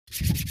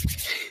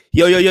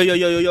Yo, yo, yo, yo,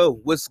 yo, yo, yo.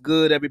 What's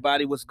good,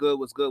 everybody? What's good?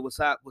 What's good? What's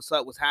up? What's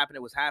up? What's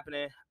happening? What's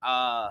happening?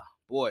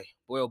 Boy,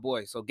 oh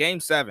boy. So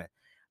game 7.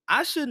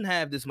 I shouldn't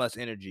have this much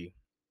energy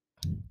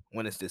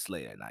when it's this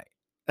late at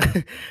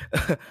night.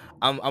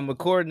 I'm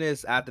recording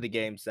this after the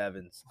game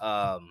 7s.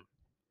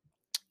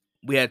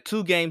 We had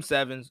 2 game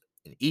 7s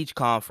in each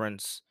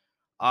conference.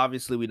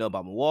 Obviously, we know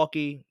about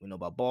Milwaukee, we know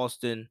about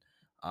Boston,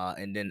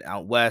 and then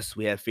out west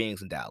we have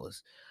Phoenix and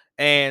Dallas.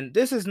 And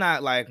this is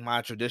not like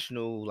my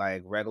traditional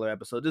like regular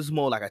episode. This is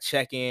more like a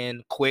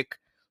check-in, quick,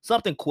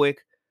 something quick,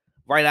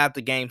 right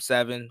after game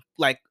 7,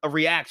 like a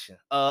reaction,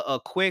 a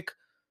quick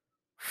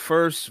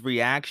first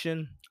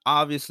reaction.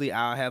 Obviously,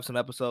 I'll have some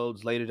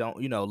episodes later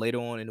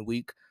on in the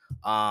week,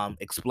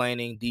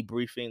 explaining,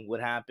 debriefing what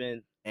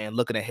happened and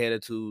looking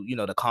ahead to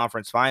the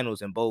conference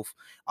finals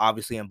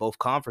obviously in both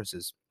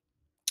conferences.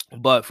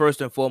 But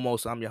first and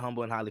foremost, I'm your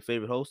humble and highly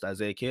favorite host,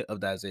 Isaiah Kid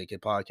of the Isaiah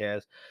Kid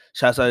Podcast.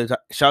 Shouts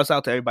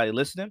out to everybody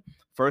listening.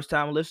 First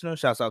time listener,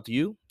 shouts out to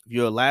you. If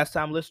you're a last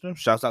time listener,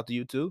 shouts out to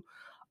you too.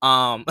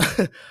 I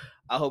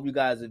hope you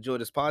guys enjoy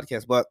this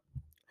podcast. But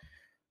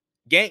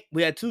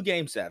we had 2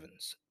 game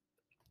 7s.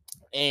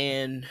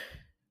 And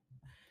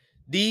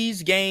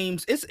these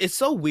games, it's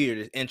so weird,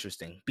 it's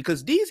interesting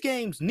because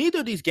neither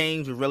of these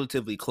games were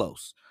relatively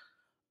close.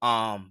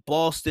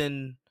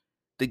 Boston,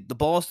 the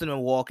Boston and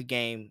Milwaukee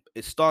game,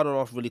 it started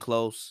off really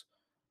close.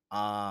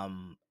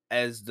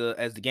 As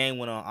the game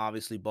went on,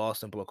 obviously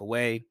Boston broke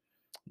away.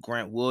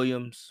 Grant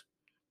Williams,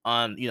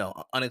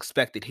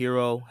 unexpected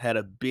hero, had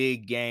a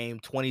big game,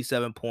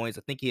 27 points.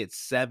 I think he had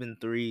 7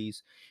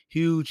 threes.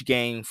 Huge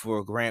game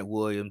for Grant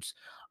Williams.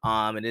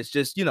 And it's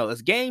just,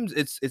 it's game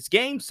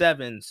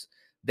 7s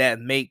that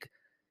make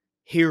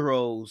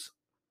heroes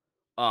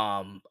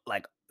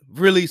like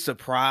really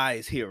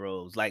surprise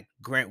heroes like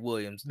Grant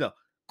Williams. No,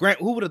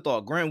 who would have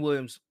thought Grant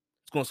Williams is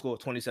going to score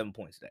 27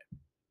 points today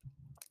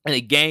in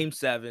a game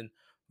 7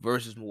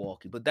 versus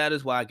Milwaukee? But that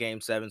is why game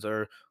 7s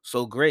are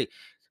so great.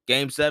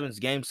 Game 7's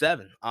game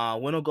 7.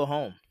 Win or go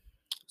home.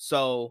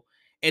 So,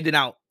 and then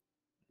out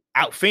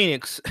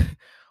Phoenix,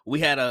 we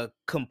had a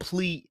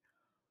complete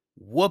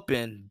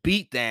whooping,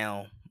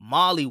 beatdown,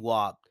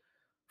 mollywop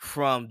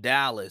from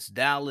Dallas.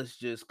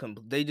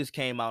 They just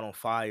came out on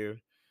fire.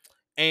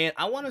 And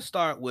I want to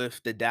start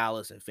with the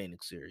Dallas and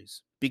Phoenix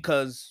series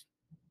because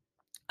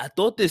I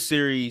thought this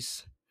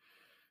series,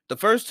 the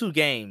first 2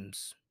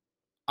 games,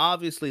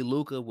 obviously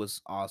Luka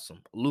was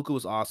awesome. Luka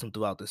was awesome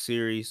throughout the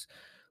series.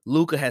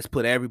 Luka has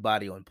put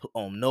everybody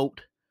on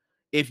note.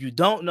 If you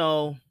don't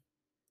know,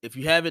 if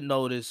you haven't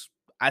noticed,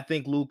 I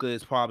think Luka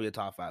is probably a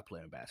top 5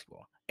 player in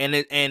basketball.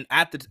 And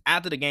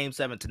after the game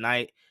 7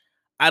 tonight,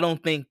 I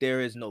don't think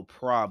there is no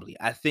probably.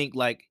 I think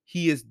like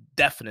he is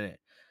definite.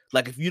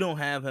 Like if you don't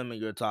have him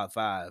in your top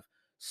 5,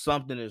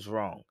 something is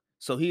wrong.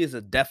 So he is a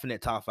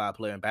definite top 5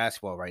 player in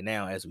basketball right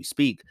now as we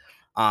speak.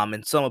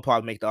 And some will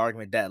probably make the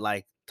argument that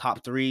like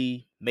top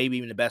 3, maybe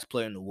even the best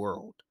player in the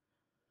world.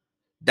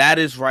 That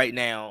is right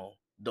now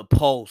the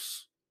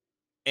pulse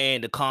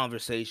and the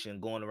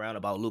conversation going around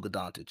about Luka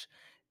Doncic.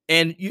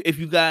 And if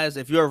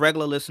you're a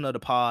regular listener of the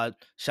pod,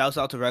 shouts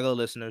out to regular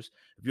listeners.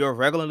 If you're a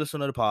regular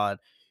listener of the pod,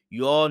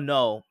 you all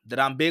know that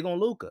I'm big on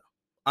Luka.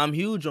 I'm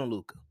huge on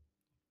Luka.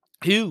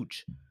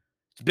 Huge.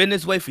 It's been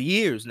this way for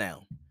years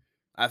now.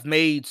 I've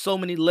made so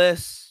many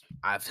lists.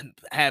 I've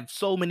had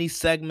so many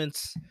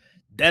segments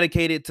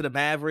dedicated to the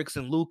Mavericks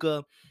and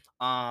Luka.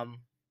 And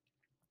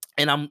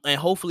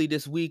hopefully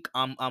this week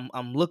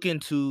I'm looking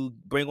to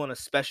bring on a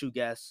special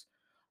guest.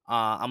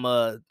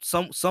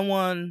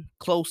 Someone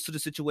close to the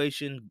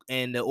situation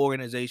and the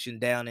organization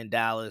down in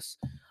Dallas.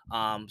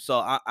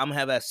 So I'm gonna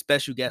have a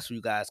special guest for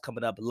you guys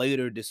coming up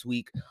later this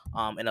week,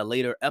 in a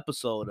later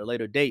episode, a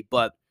later date.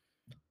 But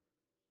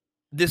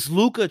this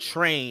Luka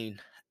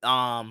train,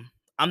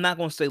 I'm not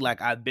gonna say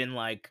like I've been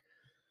like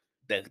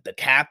the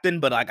captain,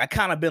 but like I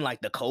kind of been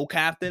like the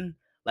co-captain.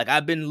 Like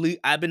I've been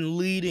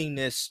leading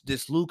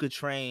this Luka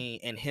train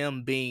and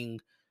him being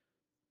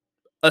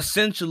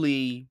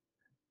essentially,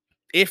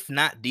 if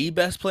not the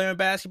best player in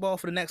basketball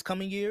for the next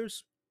coming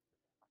years,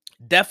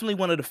 definitely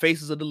one of the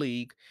faces of the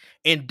league,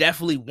 and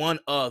definitely one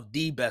of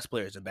the best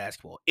players in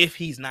basketball, if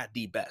he's not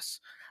the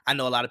best. I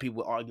know a lot of people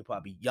would argue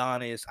probably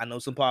Giannis. I know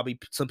some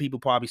people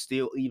probably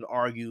still even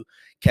argue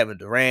Kevin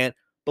Durant.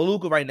 But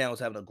Luka right now is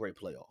having a great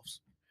playoffs.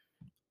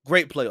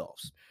 Great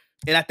playoffs.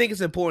 And I think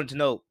it's important to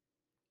note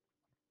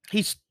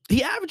he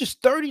averages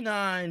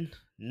 39,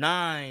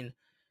 9,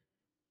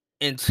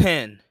 and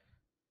 10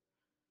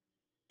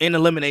 in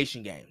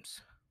elimination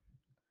games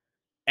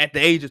at the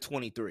age of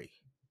 23.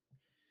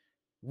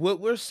 What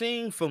we're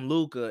seeing from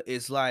Luka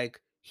is like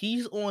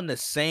he's on the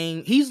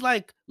same. He's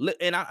like,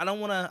 and I don't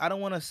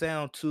want to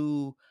sound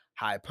too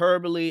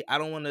hyperbole. I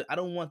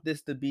don't want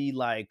this to be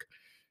like,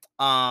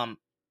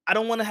 I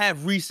don't want to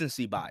have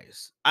recency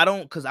bias. I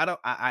don't, because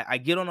I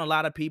get on a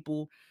lot of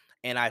people,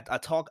 and I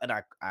talk and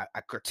I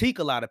critique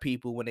a lot of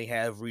people when they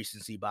have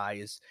recency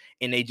bias,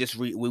 and they just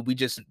we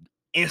just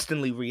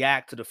instantly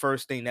react to the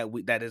first thing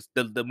that is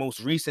the most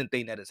recent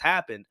thing that has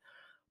happened.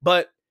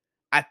 But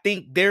I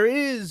think there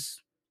is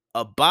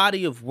a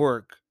body of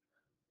work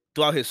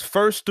throughout his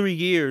first 3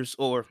 years,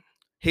 or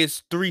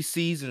his 3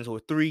 seasons or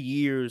 3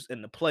 years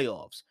in the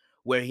playoffs,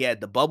 where he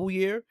had the bubble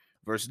year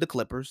versus the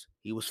Clippers,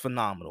 he was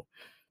phenomenal,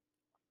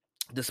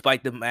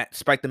 despite the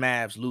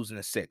Mavs losing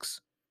a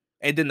six.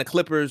 And then the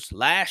Clippers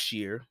last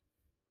year,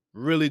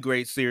 really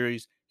great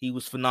series. He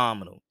was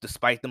phenomenal,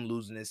 despite them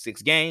losing in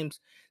 6 games.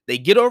 They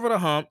get over the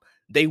hump.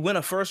 They win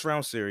a first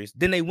round series.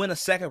 Then they win a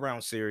second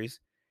round series.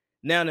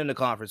 Now they're in the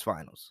conference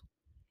finals.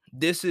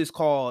 This is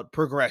called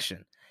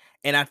progression.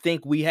 And I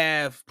think we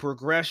have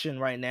progression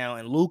right now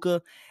in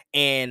Luka.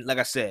 And like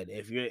I said,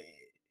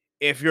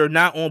 if you're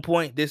not on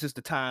point, this is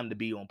the time to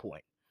be on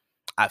point.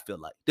 I feel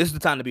like this is the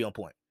time to be on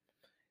point.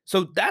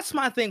 So that's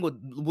my thing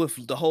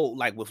with the whole,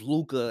 like, with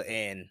Luka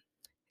and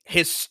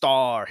his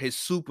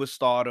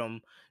superstardom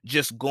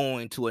just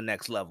going to a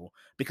next level.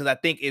 Because I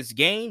think it's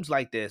games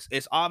like this,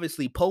 it's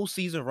obviously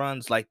postseason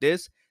runs like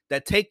this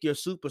that take your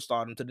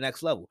superstardom to the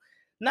next level.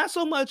 Not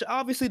so much,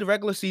 obviously, the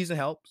regular season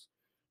helps.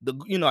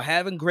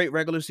 Having great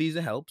regular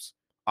season helps,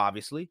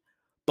 obviously,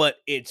 but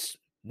it's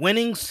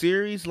winning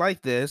series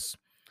like this,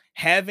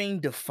 having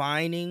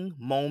defining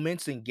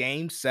moments in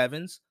game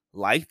sevens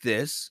like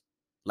this,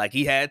 like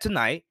he had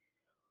tonight,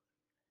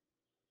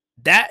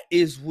 that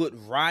is what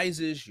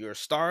rises your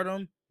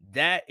stardom.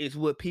 That is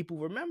what people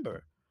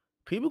remember.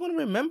 People gonna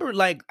remember.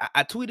 Like,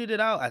 I tweeted it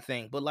out, I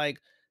think, but like,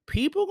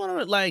 people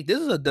gonna, like, this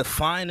is a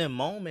defining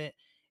moment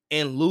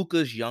in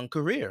Luka's young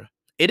career.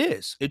 It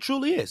is. It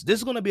truly is. This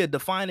is gonna be a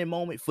defining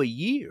moment for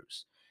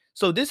years.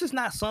 So this is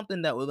not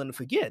something that we're gonna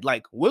forget.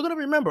 Like, we're gonna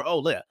remember.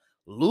 Oh, yeah,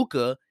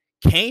 Luka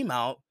came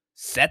out,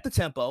 set the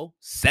tempo,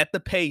 set the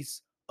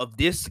pace of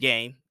this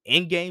game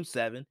in Game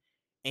 7,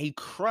 and he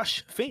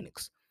crushed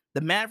Phoenix.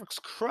 The Mavericks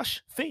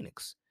crush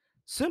Phoenix.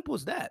 Simple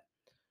as that.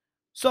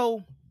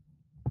 So,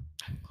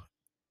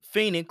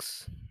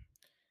 Phoenix,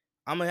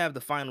 I'm going to have the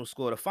final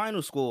score. The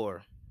final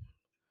score,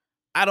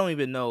 I don't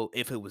even know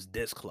if it was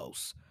this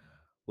close.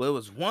 Well, it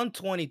was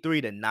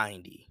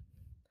 123-90.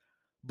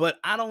 But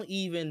I don't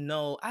even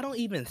know. I don't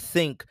even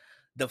think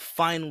the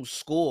final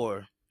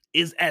score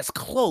is as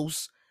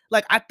close.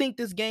 Like, I think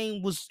this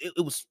game was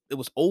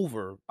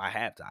over by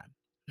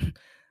halftime.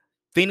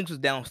 Phoenix was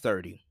down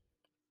 30.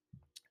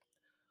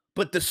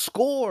 But the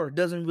score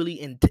doesn't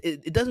really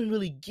it doesn't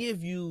really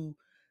give you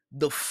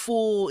the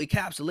full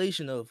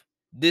encapsulation of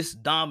this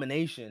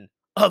domination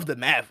of the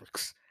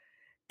Mavericks.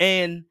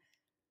 And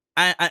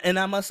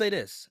I must say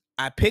this.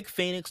 I picked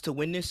Phoenix to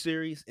win this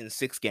series in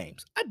 6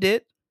 games. I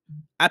did.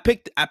 I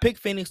picked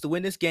Phoenix to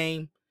win this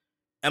game.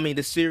 I mean,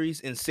 the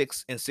series in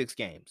six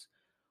games.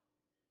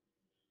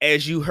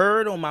 As you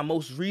heard on my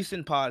most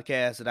recent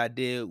podcast that I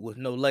did with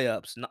No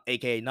Layups,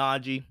 aka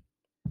Najee,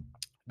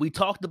 we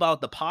talked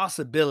about the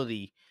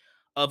possibility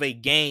of a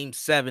game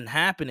 7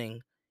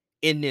 happening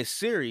in this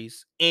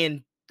series.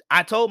 And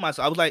I told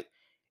myself, I was like,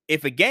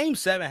 if a game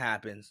 7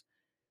 happens,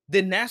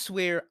 then that's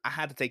where I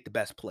had to take the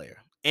best player.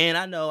 And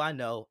I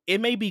know, it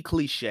may be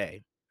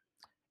cliche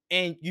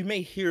and you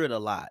may hear it a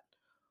lot,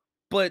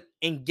 but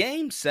in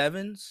game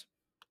 7s,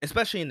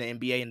 especially in the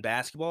NBA and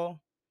basketball,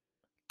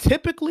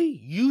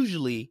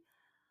 usually,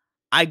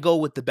 I go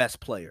with the best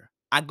player.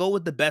 I go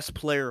with the best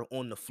player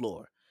on the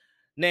floor.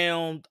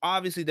 Now,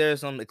 obviously,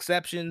 there's some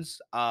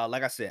exceptions.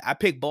 Like I said, I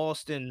picked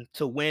Boston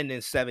to win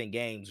in 7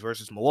 games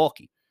versus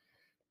Milwaukee.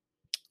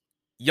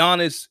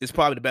 Giannis is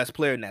probably the best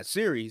player in that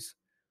series,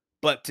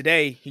 but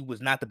today he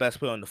was not the best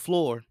player on the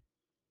floor.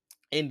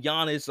 And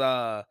Giannis,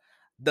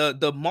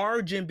 the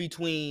margin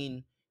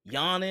between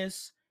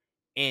Giannis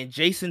and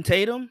Jason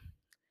Tatum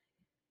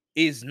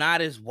is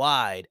not as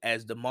wide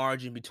as the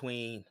margin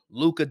between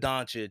Luka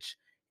Doncic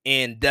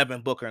and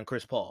Devin Booker and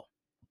Chris Paul,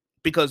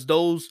 because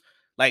those,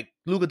 like,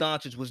 Luka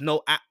Doncic was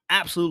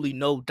absolutely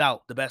no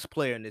doubt the best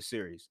player in this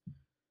series.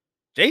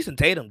 Jason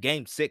Tatum,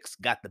 game 6,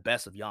 got the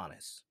best of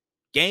Giannis.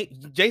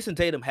 Jason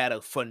Tatum had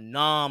a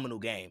phenomenal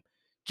game.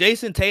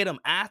 Jason Tatum,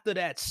 after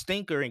that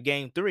stinker in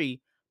game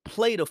 3,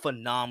 played a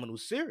phenomenal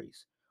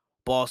series.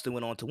 Boston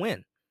went on to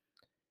win.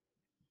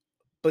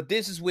 But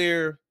this is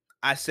where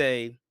I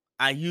say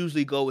I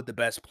usually go with the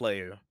best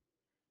player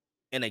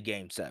in a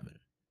game 7,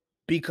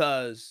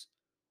 because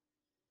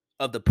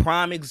of the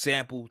prime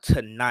example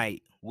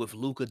tonight with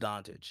Luka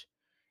Doncic.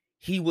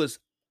 He was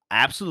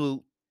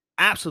absolutely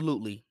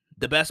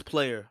the best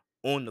player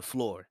on the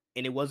floor,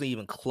 and it wasn't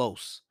even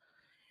close.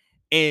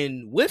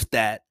 And with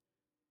that,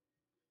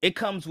 it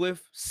comes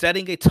with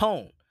setting a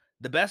tone.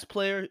 The best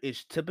player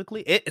is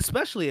typically,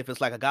 especially if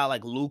it's like a guy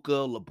like Luka,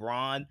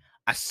 LeBron.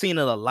 I've seen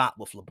it a lot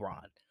with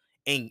LeBron.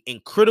 In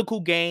critical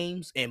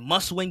games, in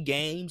must-win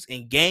games,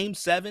 in game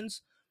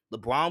 7s,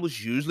 LeBron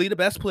was usually the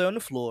best player on the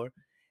floor,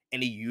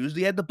 and he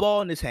usually had the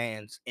ball in his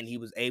hands, and he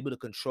was able to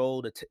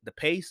control the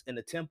pace and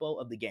the tempo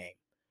of the game.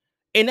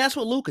 And that's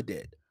what Luka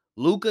did.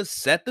 Luka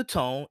set the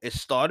tone. It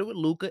started with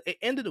Luka. It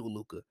ended with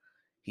Luka.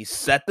 He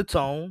set the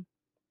tone.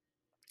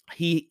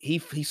 He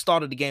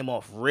started the game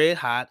off red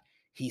hot.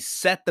 He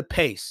set the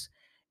pace.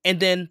 And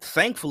then,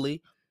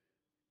 thankfully,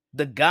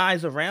 the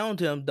guys around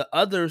him,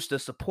 the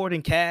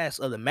supporting cast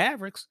of the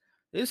Mavericks,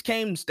 they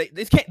came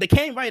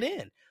right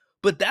in.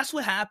 But that's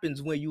what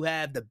happens when you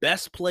have the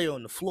best player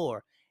on the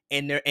floor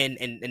and they're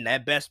and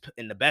that best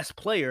and the best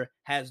player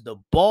has the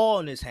ball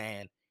in his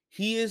hand.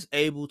 He is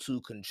able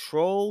to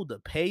control the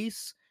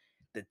pace,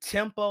 the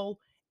tempo,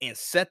 and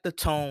set the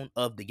tone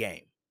of the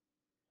game.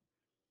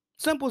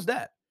 Simple as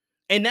that.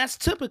 And that's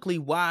typically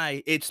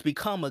why it's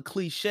become a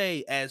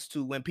cliche as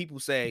to when people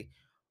say,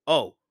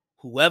 oh,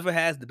 whoever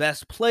has the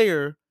best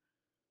player,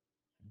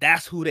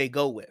 that's who they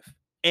go with.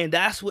 And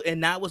that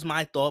was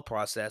my thought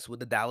process with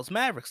the Dallas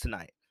Mavericks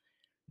tonight.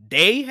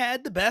 They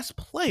had the best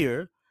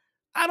player.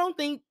 I don't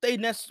think they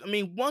necessarily,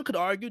 I mean, one could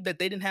argue that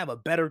they didn't have a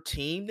better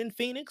team than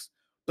Phoenix,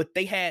 but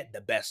they had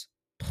the best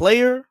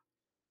player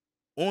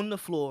on the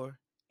floor,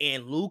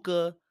 and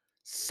Luka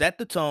set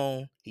the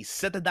tone. He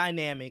set the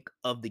dynamic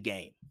of the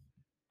game.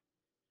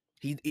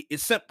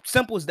 It's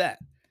simple as that.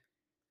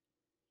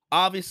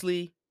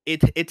 Obviously,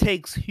 it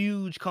takes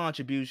huge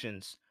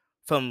contributions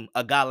from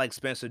a guy like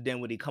Spencer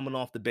Dinwiddie coming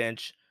off the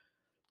bench.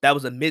 That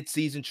was a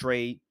mid-season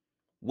trade.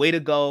 Way to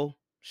go.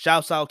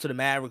 Shouts out to the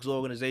Mavericks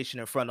organization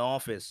and front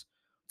office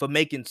for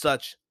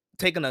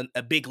taking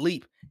a big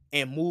leap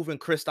and moving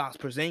Kristaps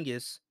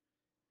Porzingis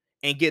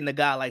and getting a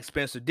guy like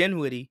Spencer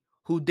Dinwiddie,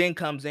 who then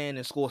comes in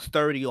and scores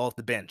 30 off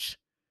the bench.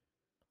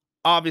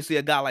 Obviously,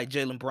 a guy like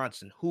Jalen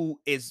Brunson, who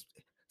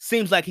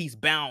seems like he's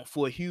bound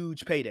for a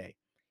huge payday.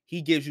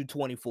 He gives you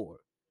 24.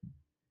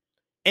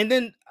 And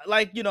then,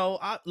 like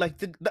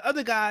the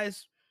other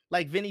guys,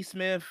 like Vinny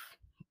Smith,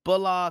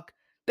 Bullock,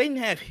 they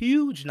didn't have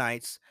huge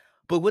nights,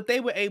 but what they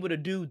were able to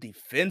do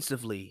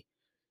defensively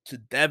to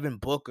Devin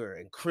Booker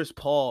and Chris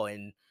Paul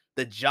and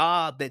the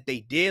job that they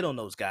did on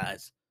those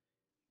guys,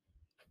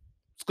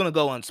 it's gonna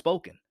go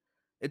unspoken.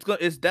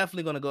 It's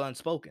definitely gonna go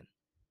unspoken.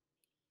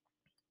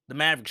 The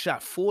Mavericks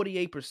shot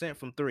 48%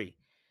 from three.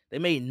 They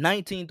made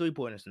 19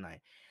 3-pointers tonight.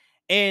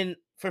 And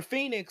for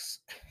Phoenix,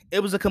 it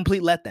was a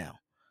complete letdown.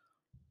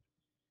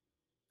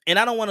 And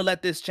I don't want to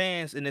let this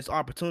chance and this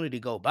opportunity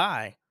go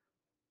by.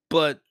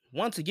 But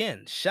once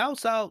again,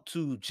 shouts out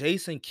to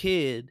Jason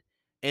Kidd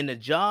and the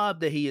job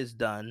that he has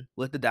done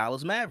with the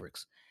Dallas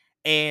Mavericks.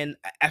 And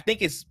I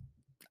think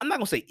I'm not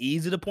gonna say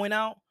easy to point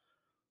out,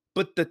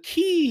 but the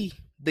key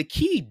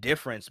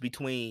difference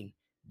between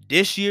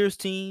this year's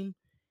team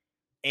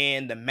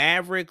and the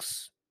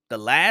Mavericks the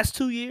last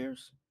 2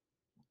 years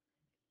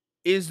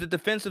is the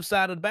defensive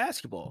side of the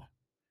basketball.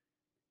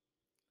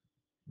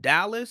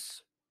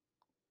 Dallas,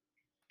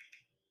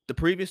 the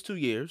previous 2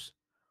 years,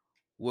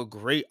 were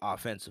great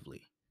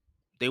offensively.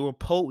 They were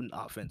potent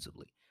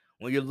offensively.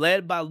 When you're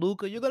led by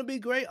Luka, you're going to be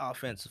great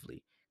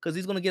offensively because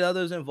he's going to get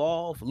others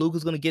involved.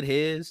 Luka's going to get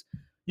his.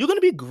 You're going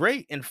to be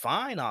great and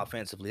fine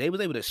offensively. They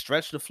was able to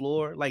stretch the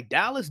floor. Like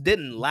Dallas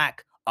didn't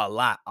lack a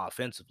lot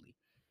offensively.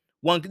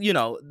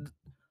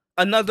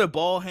 Another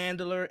ball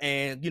handler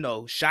and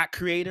shot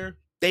creator.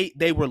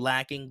 They were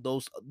lacking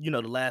those.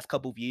 The last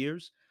couple of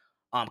years,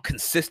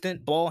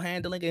 consistent ball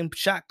handling and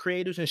shot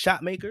creators and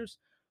shot makers.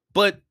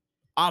 But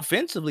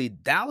offensively,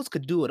 Dallas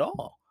could do it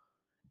all.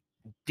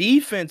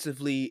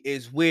 Defensively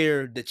is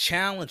where the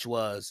challenge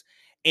was,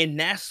 and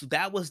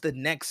that was the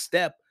next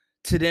step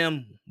to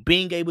them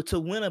being able to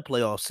win a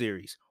playoff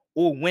series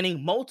or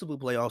winning multiple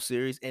playoff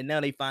series, and now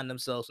they find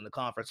themselves in the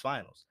conference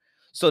finals.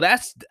 So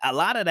that's a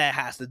lot of that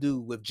has to do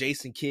with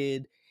Jason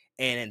Kidd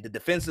and the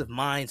defensive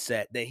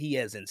mindset that he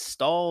has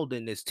installed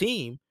in this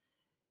team.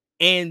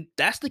 And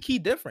that's the key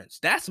difference.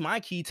 That's my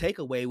key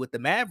takeaway with the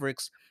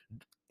Mavericks,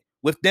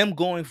 with them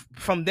going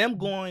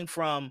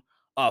from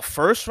a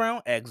first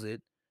round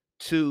exit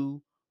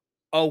to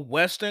a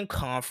Western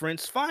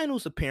Conference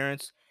Finals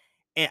appearance.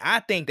 And I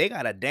think they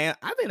got a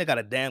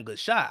damn good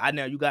shot. I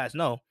know you guys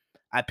know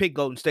I picked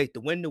Golden State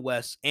to win the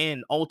West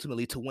and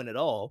ultimately to win it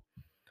all.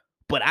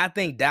 But I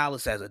think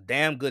Dallas has a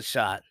damn good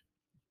shot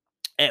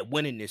at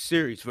winning this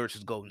series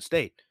versus Golden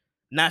State.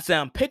 Not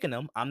saying I'm picking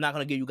them. I'm not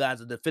going to give you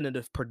guys a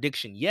definitive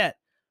prediction yet,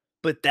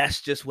 but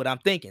that's just what I'm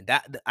thinking.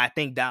 That I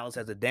think Dallas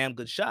has a damn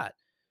good shot.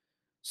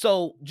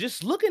 So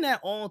just looking at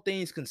all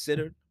things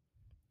considered,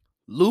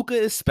 Luka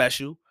is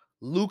special.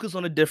 Luka's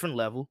on a different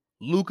level.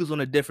 Luka's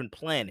on a different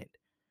planet.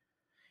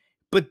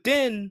 But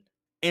then,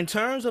 in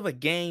terms of a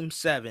game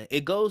 7,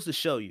 it goes to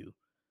show you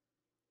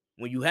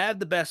when you have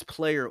the best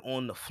player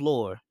on the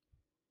floor,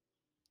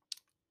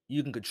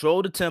 you can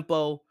control the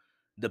tempo,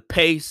 the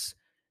pace,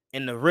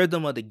 and the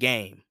rhythm of the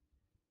game.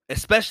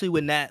 Especially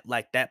when that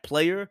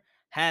player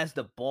has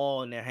the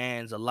ball in their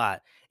hands a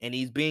lot and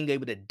he's being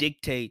able to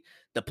dictate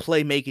the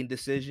playmaking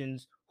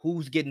decisions,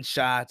 who's getting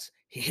shots,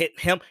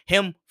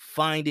 him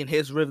finding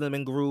his rhythm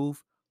and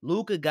groove.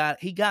 Luka got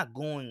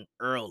going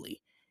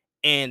early,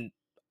 and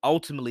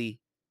ultimately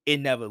it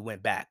never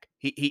went back.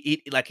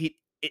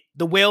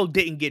 The well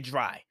didn't get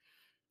dry.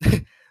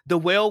 The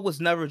well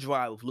was never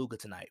dry with Luka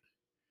tonight.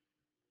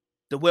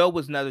 The well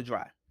was never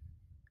dry.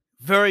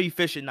 Very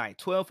efficient night.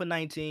 12 for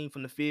 19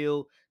 from the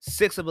field,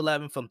 6 of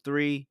 11 from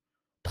 3.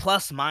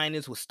 Plus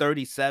minus was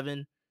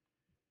 37.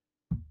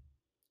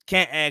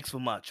 Can't ask for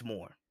much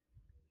more.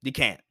 You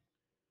can't.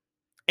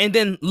 And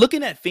then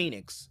looking at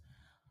Phoenix,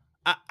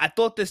 I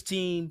thought this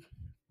team,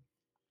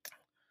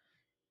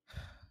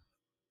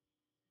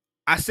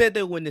 I said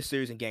they'll win this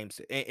series in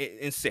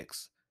in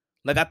six.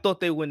 Like I thought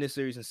they would win this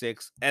series in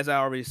six. As I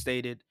already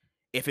stated,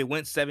 if it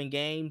went 7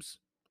 games,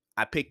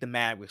 I picked the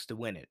Mavericks to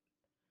win it.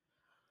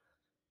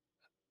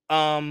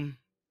 Um,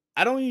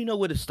 I don't even know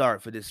where to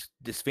start for this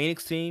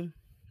Phoenix team.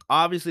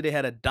 Obviously, they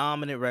had a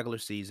dominant regular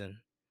season,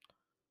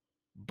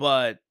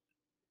 but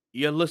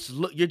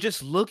you're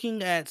just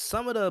looking at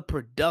some of the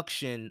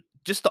production,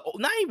 just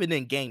not even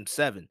in Game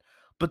 7,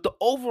 but the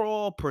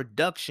overall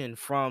production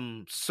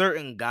from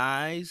certain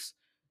guys,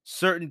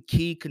 certain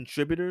key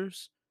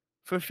contributors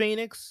for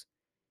Phoenix,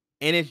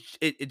 and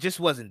it just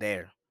wasn't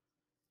there.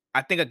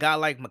 I think a guy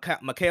like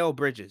Mikal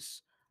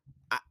Bridges,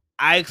 I,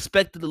 I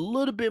expected a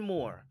little bit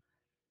more.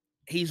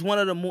 He's one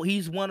of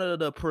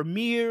the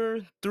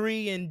premier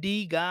 3 and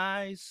D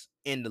guys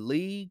in the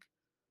league.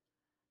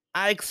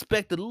 I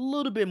expected a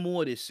little bit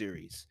more this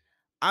series.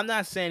 I'm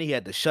not saying he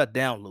had to shut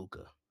down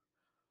Luca,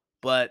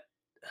 but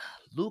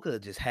Luca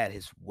just had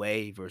his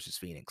way versus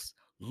Phoenix.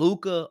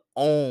 Luca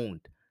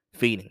owned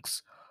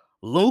Phoenix.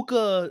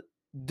 Luca,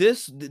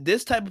 this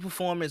type of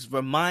performance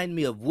remind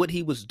me of what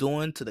he was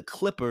doing to the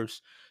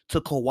Clippers, to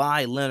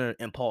Kawhi Leonard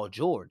and Paul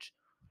George,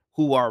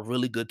 who are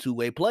really good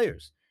two-way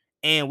players.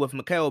 And with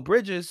Mikal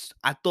Bridges,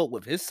 I thought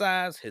with his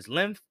size, his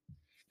length,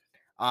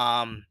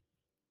 um,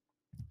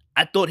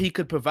 I thought he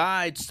could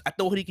provide. I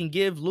thought he can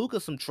give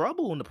Luca some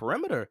trouble on the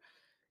perimeter.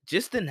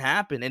 Just didn't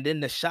happen, and then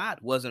the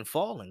shot wasn't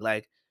falling.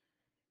 Like,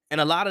 and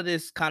a lot of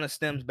this kind of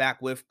stems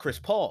back with Chris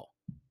Paul.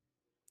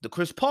 The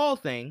Chris Paul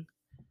thing.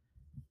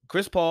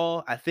 Chris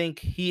Paul, I think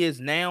he has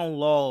now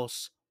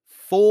lost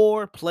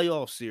 4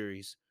 playoff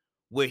series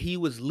where he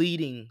was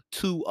leading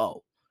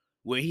 2-0,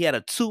 where he had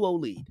a 2-0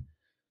 lead.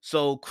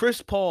 So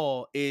Chris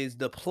Paul is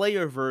the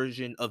player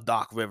version of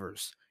Doc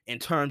Rivers in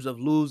terms of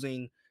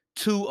losing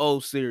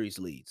 2-0 series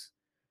leads.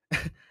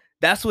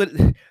 that's what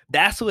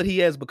that's what he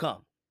has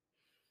become.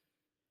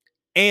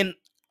 And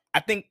I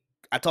think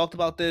I talked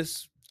about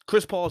this.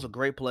 Chris Paul is a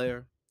great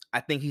player. I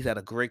think he's had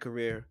a great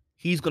career.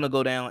 He's going to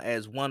go down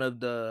as one of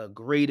the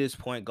greatest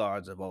point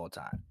guards of all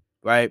time,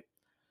 right?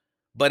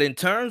 But in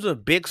terms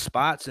of big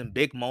spots and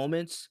big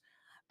moments,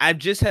 I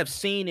just have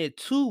seen it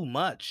too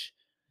much.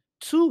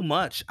 Too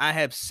much. I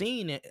have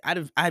seen it.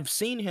 I've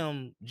seen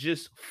him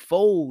just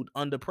fold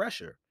under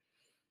pressure.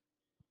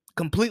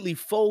 Completely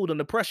fold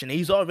under pressure. And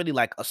he's already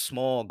like a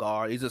small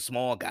guard. He's a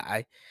small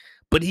guy.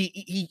 But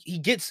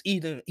he gets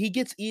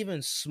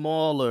even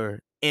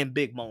smaller in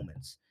big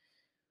moments.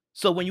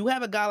 So when you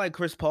have a guy like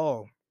Chris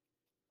Paul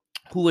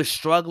who is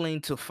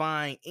struggling to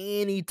find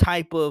any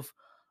type of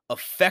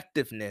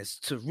effectiveness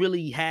to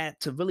really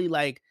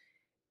like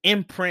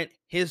imprint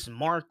his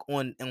mark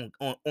on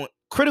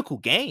critical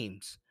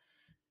games.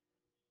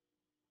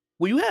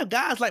 When you have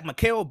guys like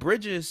Mikal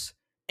Bridges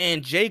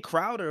and Jay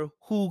Crowder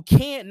who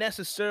can't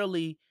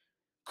necessarily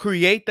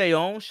create their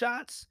own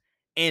shots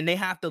and they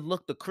have to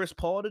look to Chris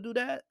Paul to do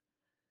that,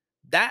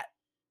 that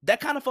that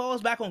kind of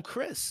falls back on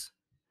Chris.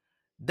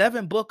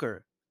 Devin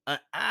Booker, an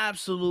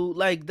absolute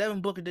like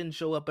Devin Booker didn't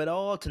show up at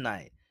all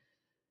tonight.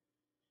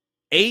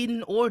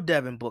 Aiden or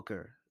Devin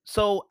Booker.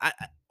 So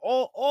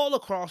all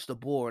across the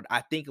board,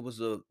 I think it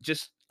was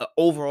just an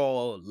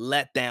overall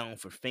letdown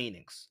for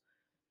Phoenix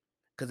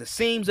because it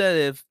seems that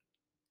if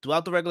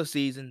throughout the regular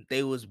season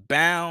they was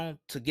bound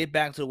to get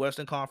back to the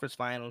Western Conference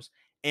Finals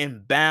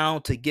and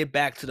bound to get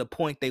back to the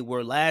point they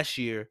were last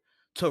year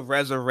to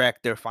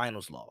resurrect their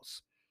finals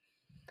loss.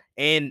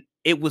 And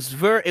it was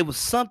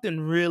something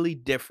really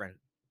different.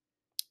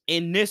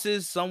 And this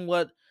is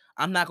somewhat,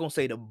 I'm not gonna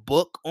say the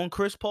book on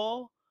Chris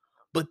Paul,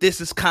 but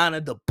this is kind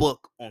of the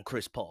book on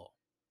Chris Paul.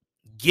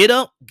 Get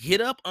up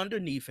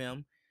underneath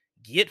him,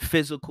 get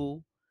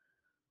physical.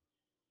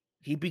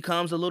 He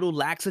becomes a little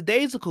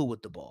lackadaisical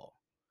with the ball.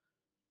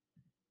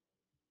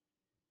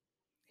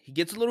 He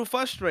gets a little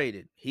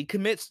frustrated. He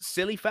commits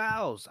silly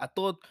fouls. I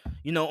thought,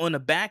 on the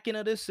back end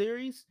of this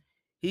series,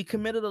 he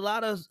committed a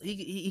lot of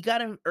he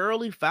got in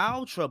early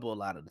foul trouble a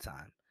lot of the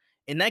time.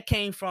 And that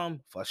came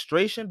from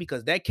frustration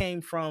because that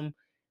came from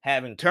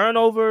having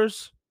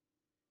turnovers,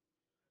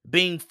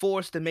 being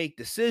forced to make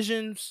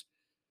decisions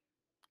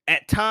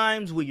at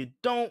times where you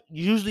don't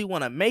usually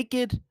want to make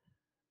it.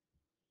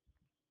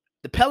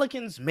 The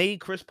Pelicans made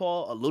Chris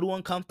Paul a little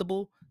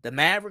uncomfortable. The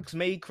Mavericks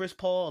made Chris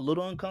Paul a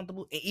little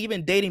uncomfortable. And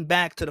even dating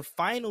back to the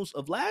finals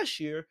of last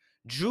year,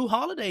 Jrue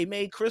Holiday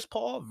made Chris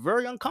Paul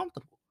very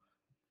uncomfortable.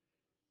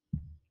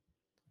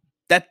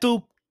 That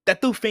threw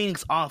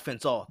Phoenix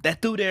offense off.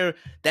 That threw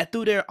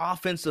their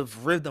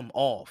offensive rhythm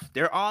off.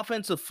 Their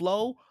offensive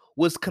flow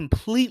was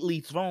completely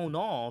thrown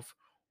off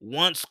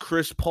once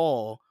Chris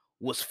Paul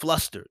was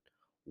flustered.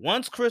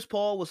 Once Chris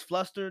Paul was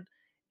flustered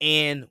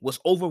and was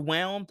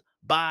overwhelmed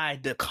by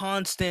the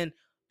constant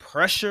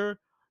pressure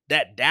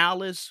that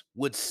Dallas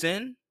would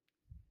send,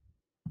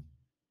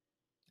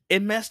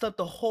 it messed up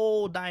the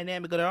whole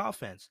dynamic of their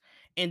offense.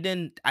 And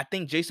then I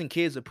think Jason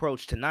Kidd's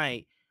approach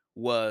tonight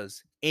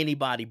was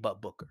anybody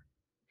but Booker.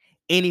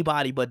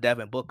 Anybody but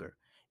Devin Booker.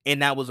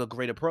 And that was a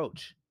great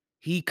approach.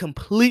 He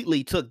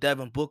completely took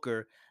Devin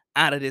Booker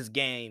out of this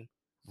game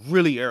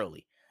really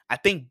early. I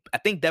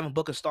think Devin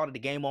Booker started the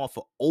game off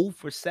for 0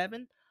 for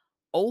 7,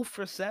 0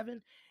 for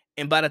 7,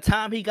 and by the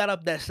time he got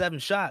up that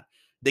 7th shot,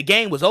 the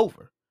game was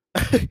over.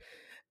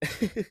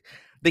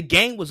 The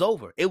game was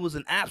over. It was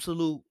an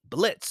absolute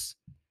blitz.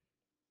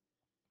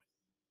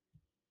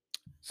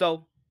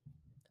 So,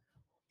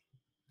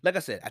 like I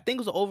said, I think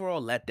it was an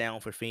overall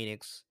letdown for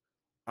Phoenix.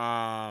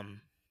 Um,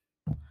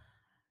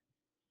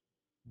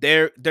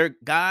 they're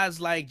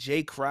guys like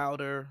Jay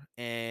Crowder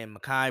and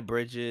Mikal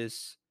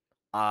Bridges,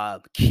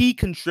 key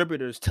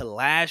contributors to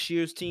last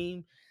year's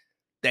team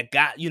that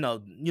got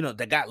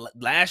that got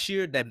last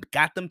year that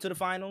got them to the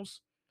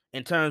finals.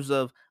 In terms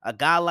of a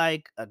guy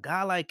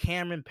like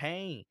Cameron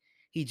Payne,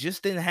 he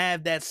just didn't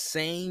have that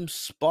same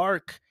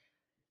spark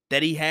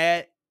that he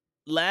had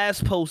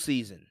last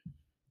postseason.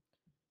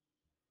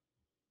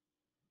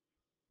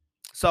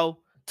 So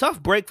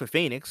tough break for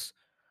Phoenix.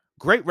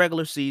 Great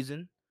regular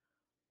season.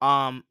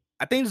 I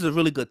think this is a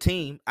really good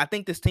team. I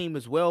think this team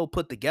is well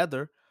put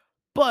together,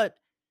 but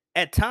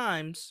at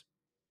times,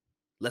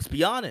 let's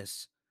be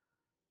honest,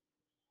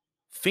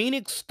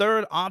 Phoenix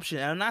third option,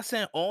 and I'm not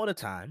saying all the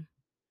time,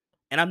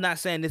 and I'm not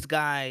saying this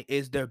guy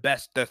is their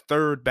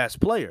third best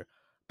player,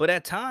 but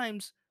at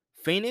times,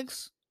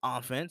 Phoenix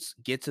offense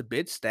gets a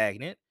bit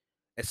stagnant,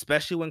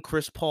 especially when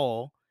Chris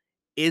Paul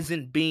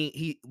isn't being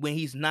he when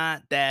he's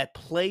not that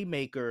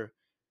playmaker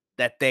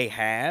that they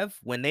have.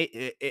 When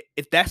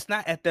if that's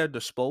not at their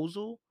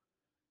disposal,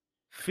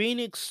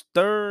 Phoenix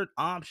third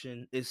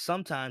option is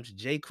sometimes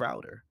Jay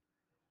Crowder.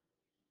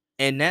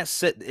 And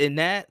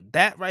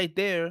that right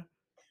there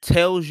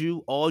tells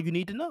you all you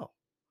need to know.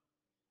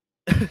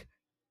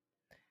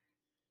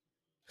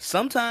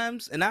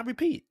 Sometimes, and I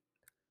repeat,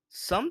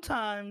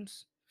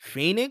 sometimes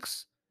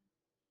Phoenix,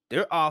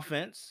 their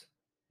offense,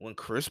 when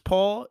Chris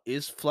Paul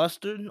is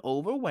flustered and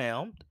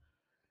overwhelmed,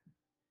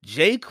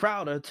 Jay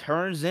Crowder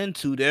turns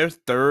into their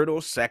third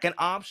or second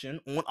option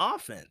on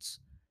offense.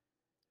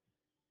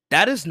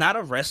 That is not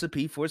a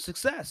recipe for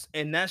success.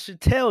 And that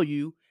should tell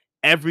you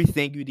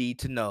everything you need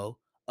to know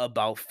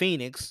about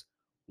Phoenix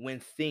when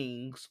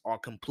things are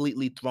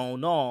completely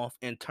thrown off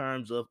in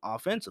terms of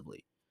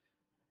offensively.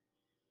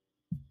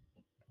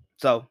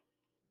 So,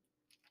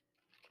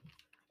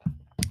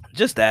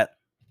 just that.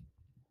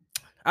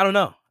 I don't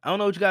know. I don't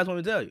know what you guys want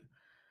me to tell you.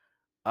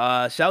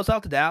 Shouts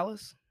out to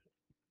Dallas.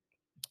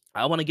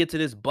 I want to get to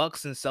this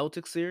Bucks and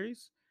Celtics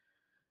series.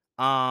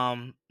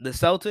 The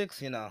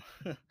Celtics,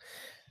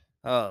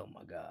 oh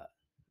my god.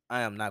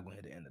 I am not going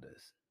to hit the end of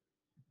this.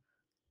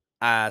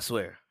 I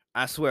swear.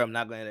 I swear I'm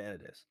not going to hit the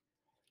end of this.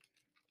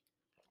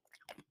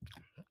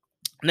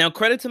 Now,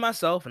 credit to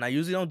myself, and I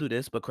usually don't do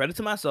this, but credit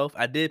to myself,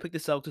 I did pick the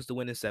Celtics to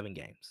win in 7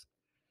 games.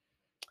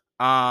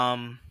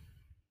 Um,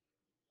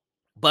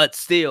 but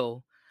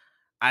still,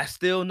 I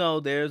still know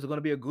there's going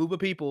to be a group of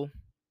people,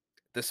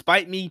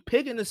 despite me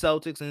picking the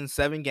Celtics in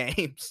 7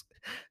 games,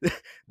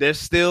 they're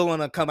still going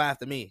to come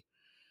after me.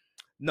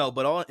 No,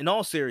 but in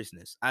all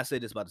seriousness, I say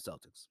this about the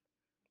Celtics.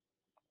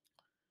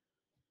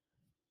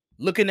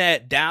 Looking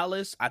at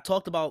Dallas, I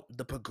talked about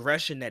the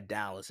progression that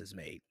Dallas has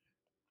made.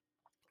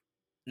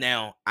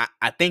 Now,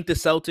 I think the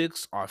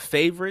Celtics are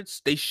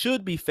favorites. They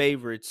should be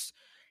favorites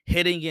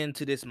heading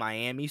into this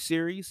Miami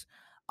series.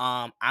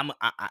 Now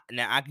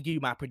I can give you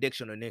my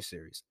prediction on this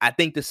series. I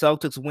think the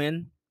Celtics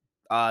win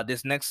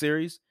this next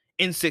series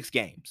in 6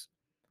 games.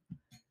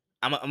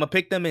 I'm gonna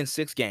pick them in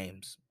 6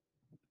 games.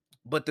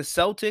 But the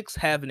Celtics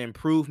have an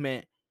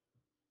improvement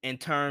in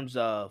terms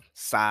of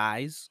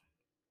size.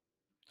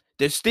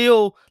 They're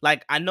still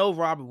like I know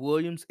Robert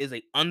Williams is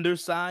a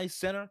undersized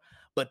center,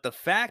 but the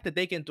fact that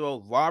they can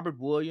throw Robert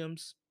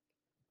Williams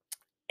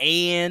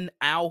and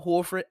Al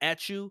Horford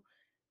at you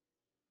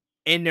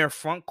in their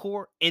front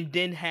court and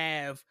then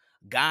have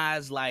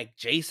guys like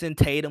Jason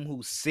Tatum,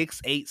 who's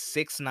 6'8,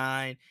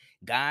 6'9,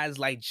 guys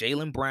like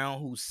Jaylen Brown,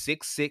 who's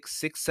 6'6,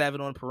 6'7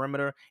 on the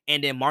perimeter,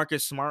 and then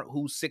Marcus Smart,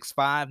 who's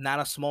 6'5, not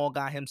a small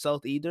guy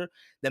himself either.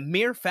 The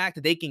mere fact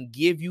that they can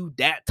give you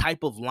that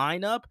type of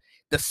lineup,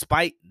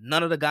 despite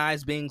none of the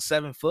guys being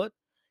 7 foot,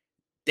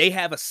 they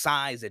have a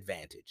size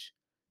advantage.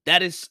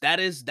 That is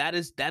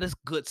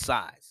good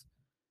size,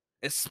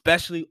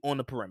 especially on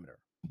the perimeter.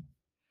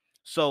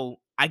 So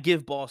I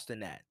give Boston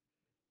that.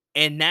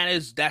 And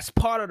that's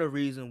part of the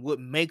reason what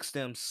makes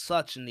them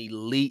such an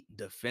elite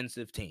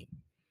defensive team.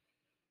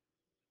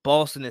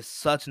 Boston is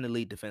such an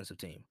elite defensive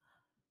team.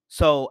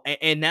 So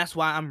and that's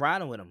why I'm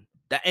riding with them.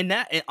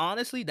 And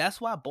honestly,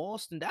 that's why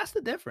Boston, that's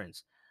the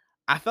difference.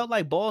 I felt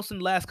like Boston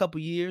the last couple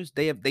years,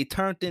 they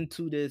turned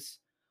into this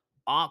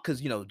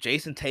because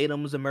Jason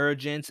Tatum's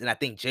emergence and I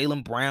think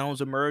Jaylen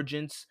Brown's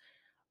emergence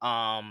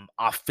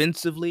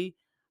offensively.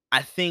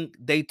 I think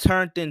they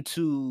turned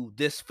into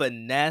this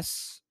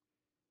finesse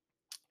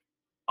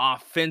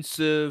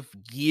offensive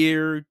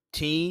geared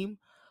team.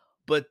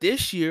 But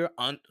this year,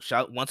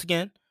 once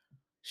again,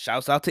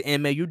 shouts out to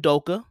Ime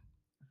Udoka.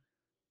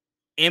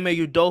 Ime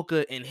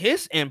Udoka and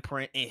his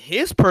imprint and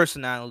his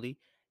personality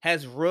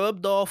has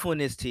rubbed off on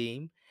this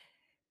team,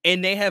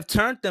 and they have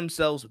turned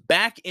themselves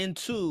back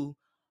into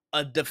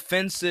a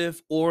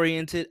defensive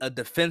oriented, a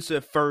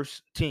defensive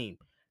first team.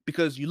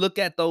 because you look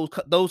at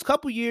those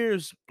couple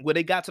years where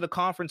they got to the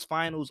conference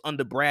finals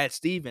under Brad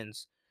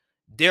Stevens,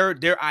 their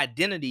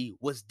identity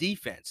was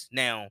defense.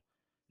 Now,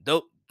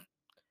 though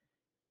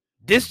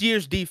this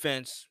year's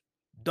defense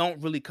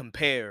don't really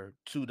compare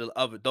to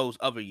those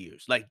other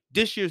years. Like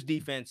this year's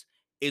defense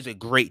is a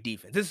great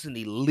defense. This is an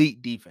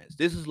elite defense.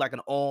 This is like an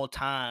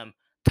all-time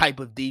type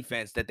of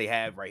defense that they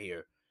have right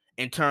here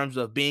in terms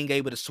of being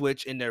able to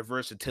switch in their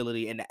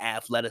versatility and the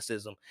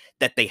athleticism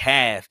that they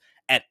have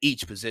at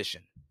each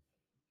position.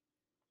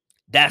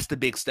 That's the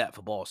big step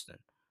for Boston.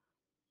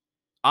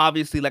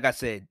 Obviously, like I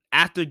said,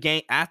 after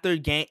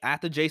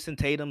Jason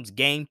Tatum's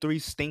game 3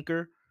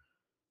 stinker,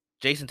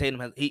 Jason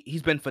Tatum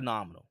he's been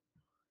phenomenal.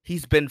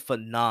 He's been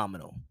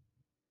phenomenal.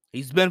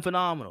 He's been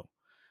phenomenal.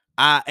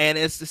 And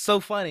it's so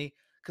funny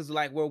because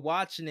like we're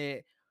watching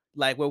it,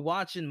 like we're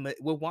watching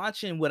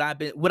what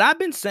I've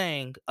been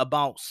saying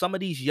about some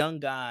of these young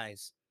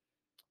guys.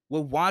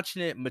 We're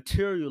watching it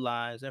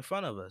materialize in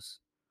front of us.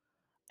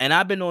 And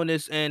I've been on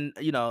this, and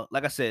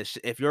like I said,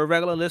 if you're a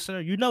regular listener,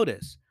 you know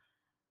this.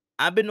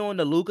 I've been on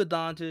the Luka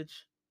Doncic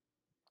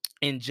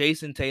and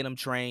Jason Tatum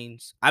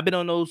trains. I've been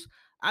on those.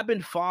 I've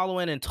been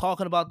following and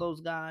talking about those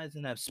guys,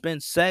 and have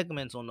spent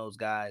segments on those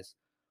guys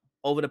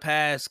over the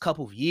past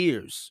couple of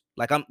years.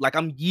 Like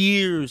I'm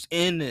years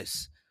in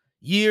this,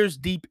 years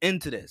deep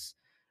into this.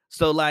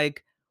 So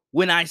like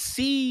when I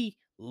see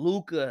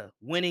Luca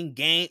winning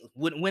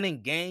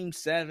game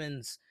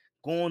sevens,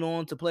 going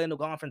on to play in the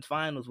conference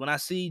finals, when I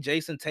see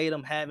Jason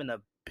Tatum having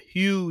a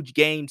huge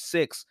game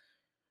six,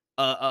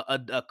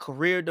 a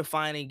career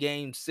defining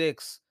game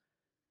six,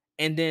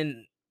 and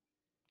then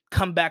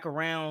come back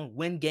around,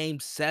 win game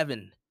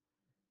seven.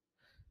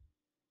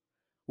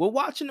 We're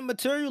watching it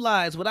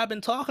materialize what I've been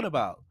talking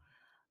about.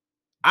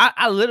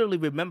 I literally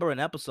remember an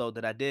episode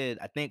that I did,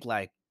 I think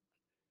like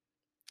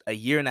a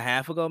year and a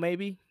half ago,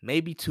 maybe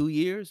 2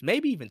 years,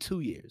 maybe even 2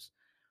 years,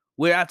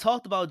 where I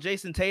talked about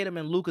Jason Tatum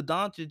and Luka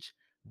Doncic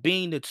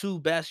being the two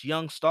best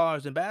young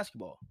stars in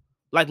basketball.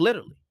 Like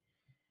literally.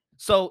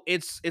 So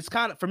it's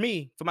kind of for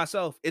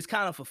myself, it's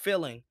kind of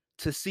fulfilling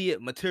to see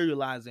it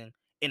materializing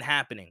and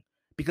happening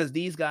because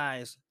these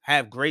guys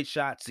have great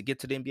shots to get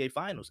to the NBA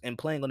finals and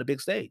playing on the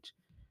big stage.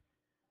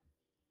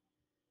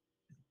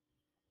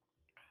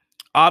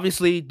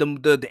 Obviously,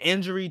 the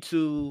injury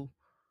to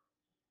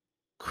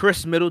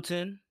Chris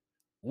Middleton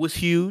was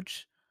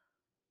huge.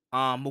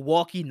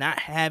 Milwaukee not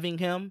having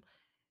him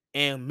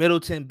and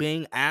Middleton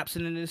being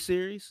absent in this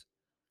series,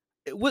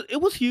 it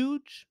was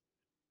huge.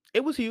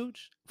 It was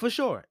huge for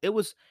sure. It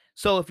was.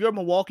 So if you're a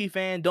Milwaukee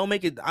fan, don't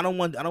make it. I don't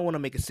want to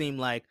make it seem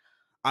like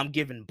I'm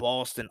giving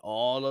Boston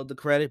all of the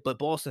credit, but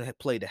Boston had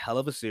played a hell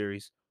of a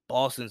series.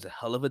 Boston's a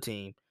hell of a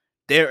team.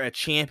 They're a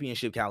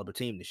championship caliber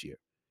team this year.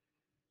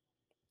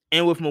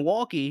 And with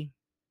Milwaukee,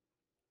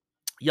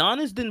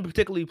 Giannis didn't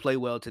particularly play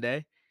well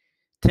today.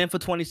 10 for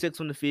 26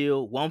 from the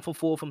field, 1 for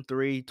 4 from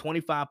 3,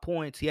 25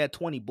 points. He had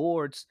 20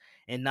 boards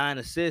and 9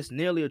 assists,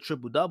 nearly a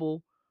triple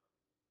double,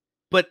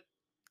 but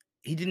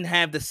he didn't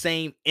have the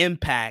same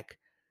impact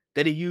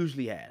that he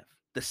usually have,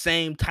 the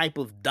same type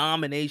of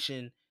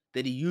domination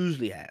that he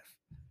usually have.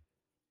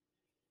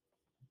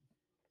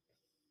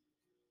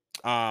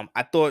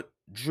 I thought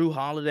Drew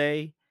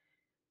Holiday,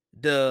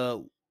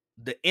 the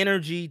the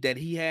energy that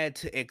he had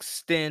to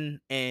extend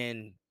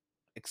and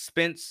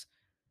expense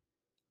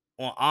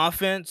on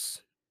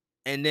offense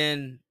and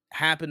then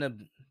happen to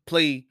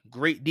play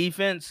great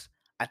defense,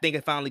 I think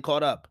it finally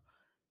caught up.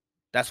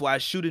 That's why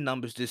his shooting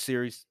numbers this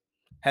series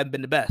haven't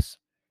been the best.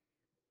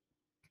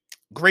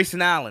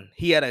 Grayson Allen,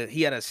 he had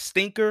a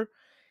stinker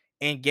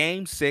in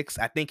game 6.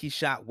 I think he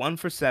shot 1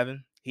 for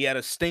 7. He had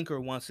a stinker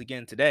once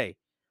again today.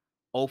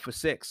 0 for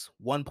 6,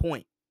 1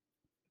 point.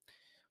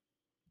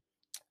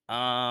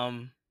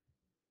 Um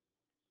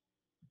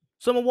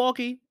so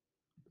Milwaukee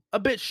a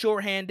bit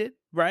shorthanded,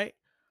 right?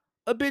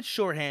 A bit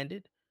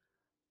shorthanded,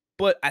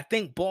 but I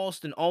think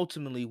Boston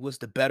ultimately was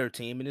the better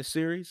team in this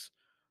series.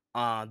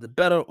 The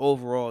better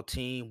overall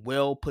team,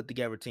 well put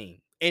together team.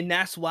 And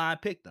that's why I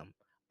picked them.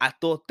 I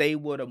thought they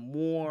were the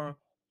more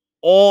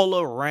all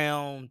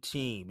around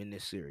team in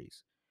this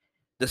series.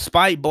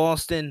 Despite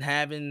Boston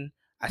having,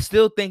 I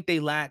still think they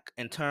lack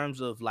in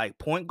terms of like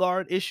point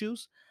guard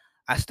issues.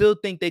 I still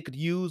think they could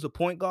use a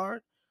point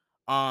guard.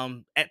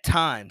 At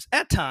times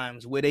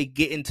where they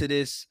get into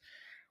this,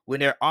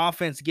 when their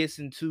offense gets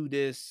into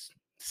this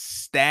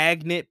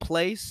stagnant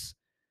place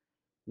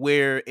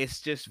where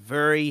it's just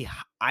very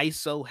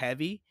ISO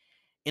heavy.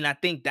 And I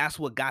think that's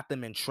what got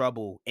them in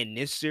trouble in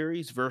this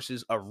series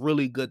versus a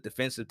really good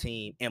defensive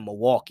team in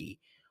Milwaukee,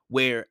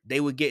 where they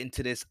would get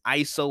into this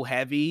ISO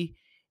heavy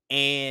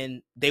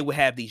and they would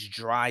have these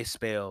dry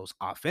spells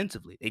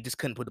offensively. They just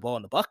couldn't put the ball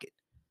in the bucket.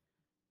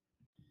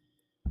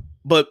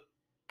 But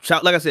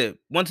like I said,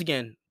 once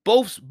again,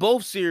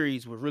 both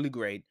series were really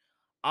great.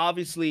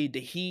 Obviously,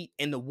 the Heat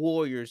and the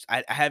Warriors,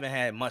 I haven't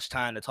had much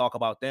time to talk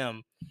about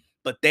them,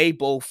 but they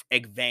both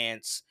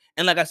advance.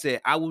 And like I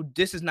said, I will.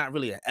 This is not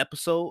really an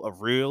episode, a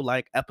real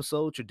like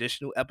episode,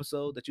 traditional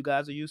episode that you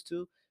guys are used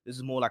to. This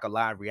is more like a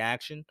live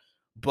reaction.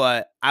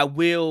 But I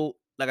will,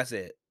 like I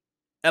said,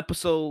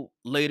 episode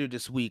later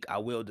this week, I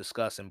will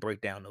discuss and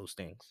break down those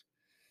things.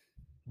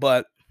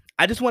 But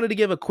I just wanted to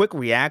give a quick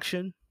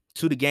reaction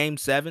to the game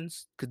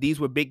sevens because these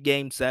were big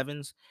game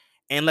sevens.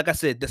 And like I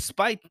said,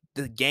 despite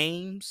the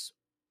games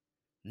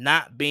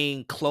not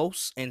being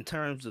close in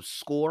terms of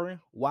scoring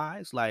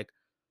wise, like,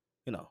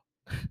 you know,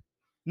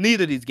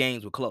 neither of these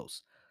games were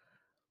close,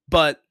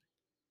 but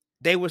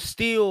they were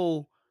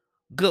still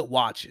good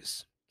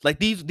watches. Like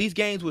these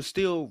games were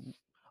still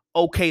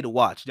okay to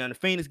watch. Now the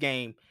Phoenix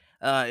game,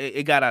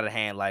 it got out of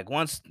hand. Like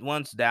once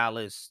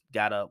Dallas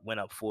went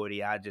up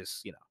 40, I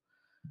just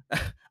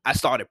I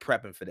started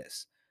prepping for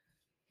this.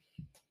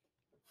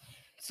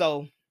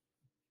 So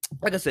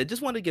like I said,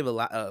 just want to give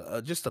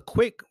just a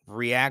quick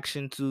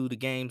reaction to the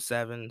game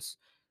sevens.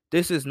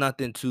 This is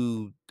nothing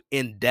too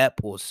in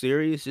depth or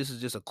serious. This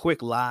is just a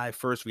quick live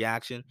first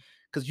reaction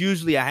because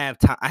usually I have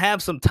time. I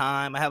have some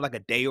time. I have like a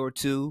day or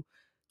two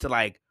to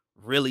like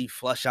really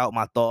flush out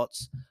my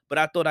thoughts. But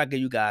I thought I'd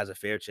give you guys a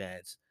fair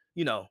chance.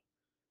 You know,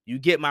 you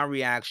get my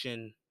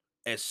reaction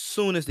as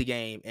soon as the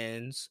game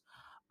ends.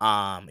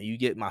 You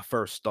get my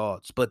first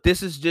thoughts. But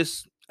this is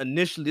just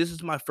initially. This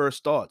is my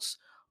first thoughts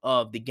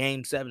of the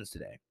game sevens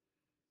today.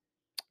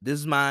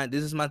 This is my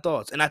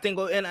thoughts. And I think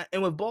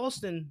and with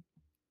Boston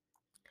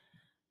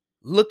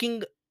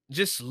looking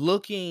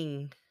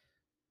looking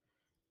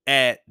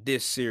at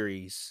this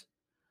series,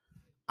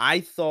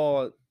 I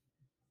thought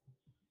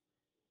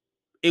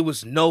it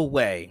was no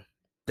way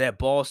that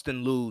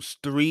Boston lose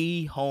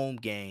 3 home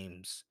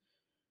games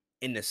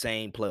in the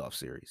same playoff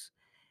series.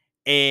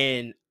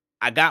 And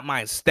I got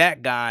my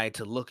stat guy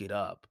to look it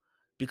up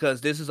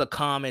because this is a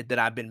comment that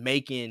I've been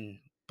making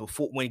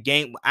before when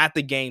game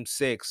after game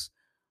 6.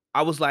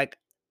 I was like,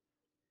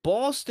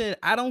 Boston,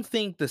 I don't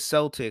think the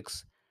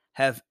Celtics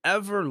have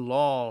ever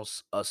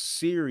lost a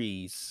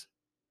series.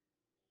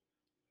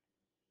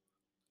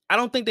 I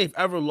don't think they've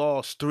ever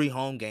lost 3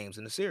 home games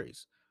in a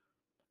series.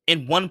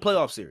 In one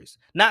playoff series.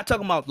 Not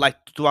talking about like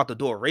throughout the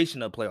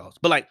duration of playoffs,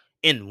 but like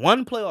in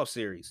one playoff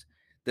series,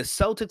 the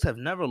Celtics have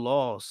never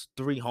lost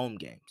 3 home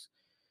games.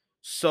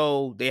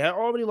 So they had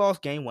already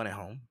lost game 1 at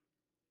home.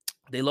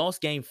 They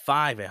lost game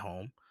 5 at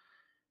home.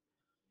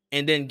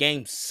 And then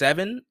game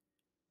 7,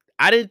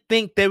 I didn't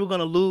think they were going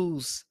to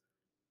lose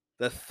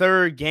the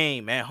third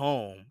game at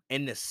home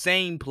in the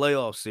same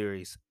playoff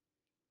series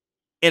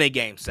in a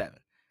game 7.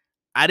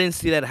 I didn't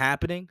see that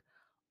happening.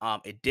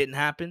 It didn't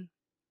happen.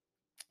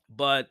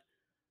 But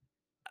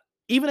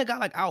even a guy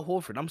like Al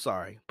Horford, I'm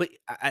sorry, but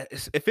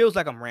it feels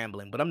like I'm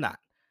rambling, but I'm not.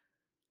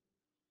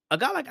 A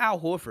guy like Al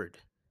Horford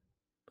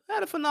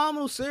had a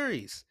phenomenal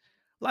series.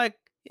 Like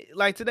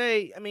like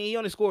today, I mean, he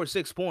only scored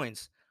 6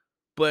 points,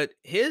 but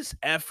his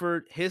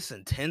effort, his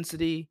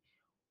intensity,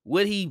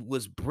 what he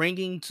was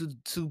bringing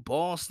to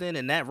Boston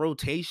and that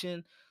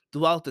rotation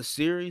throughout the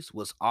series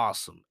was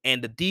awesome.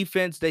 And the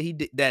defense that he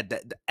did, that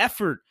the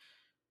effort,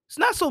 it's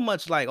not so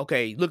much like,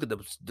 okay, look at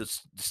the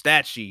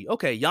stat sheet.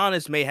 Okay,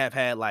 Giannis may have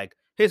had like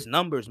his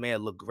numbers may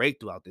have looked great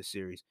throughout this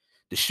series.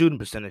 The shooting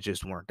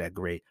percentages weren't that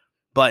great.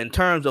 But in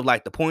terms of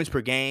like the points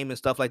per game and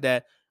stuff like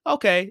that,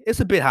 okay, it's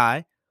a bit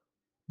high.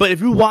 But if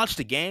you watch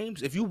the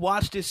games, if you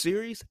watch this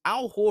series,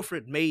 Al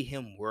Horford made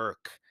him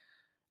work.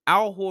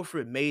 Al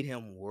Horford made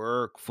him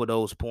work for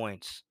those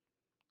points.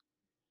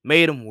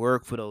 Made him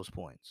work for those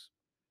points.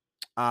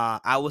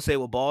 I would say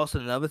with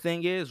Boston, another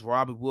thing is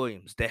Robert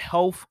Williams. The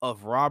health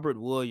of Robert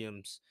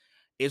Williams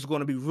is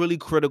going to be really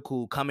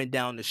critical coming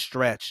down the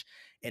stretch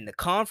in the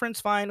conference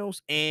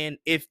finals, and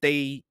if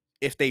they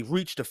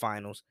reach the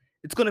finals,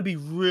 it's going to be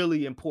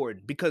really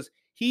important because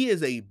he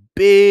is a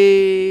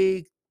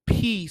big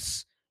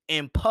piece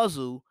and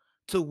puzzle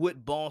to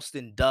what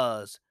Boston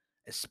does,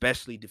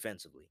 especially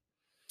defensively.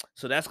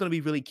 So that's going to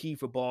be really key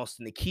for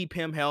Boston to keep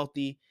him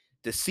healthy,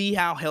 to see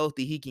how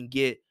healthy he can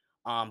get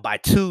by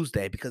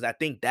Tuesday, because I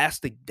think that's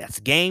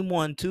game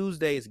 1.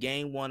 Tuesday is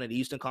game 1 of the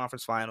Eastern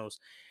Conference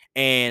Finals,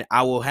 and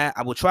I will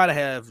try to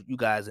have you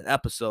guys an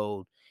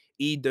episode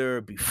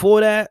either before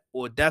that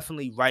or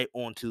definitely right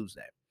on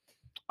Tuesday.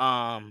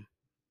 But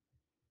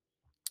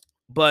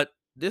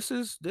this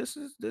is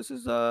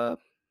the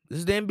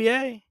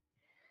NBA.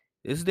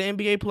 This is the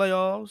NBA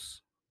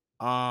playoffs.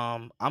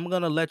 I'm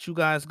gonna let you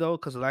guys go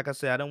because, like I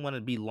said, I don't want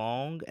to be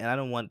long, and I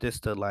don't want this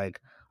to I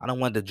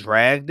don't want to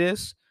drag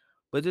this.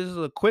 But this is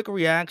a quick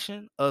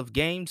reaction of the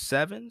game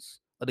sevens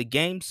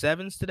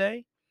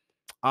today.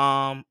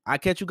 I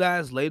catch you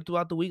guys later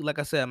throughout the week. Like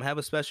I said, I'm gonna have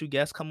a special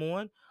guest come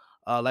on,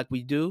 like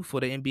we do for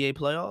the NBA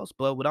playoffs.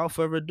 But without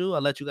further ado,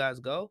 I'll let you guys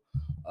go.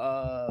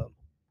 Uh,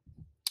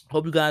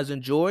 Hope you guys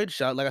enjoyed.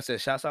 Like I said,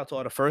 shouts out to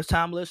all the first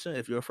time listeners.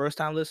 If you're a first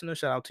time listener,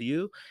 shout out to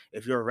you.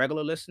 If you're a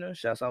regular listener,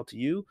 shouts out to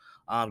you.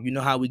 You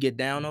know how we get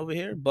down over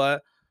here.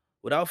 But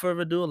without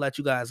further ado, I'll let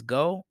you guys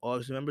go.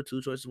 Always remember,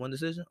 2 choices, 1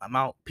 decision. I'm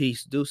out.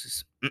 Peace.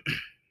 Deuces.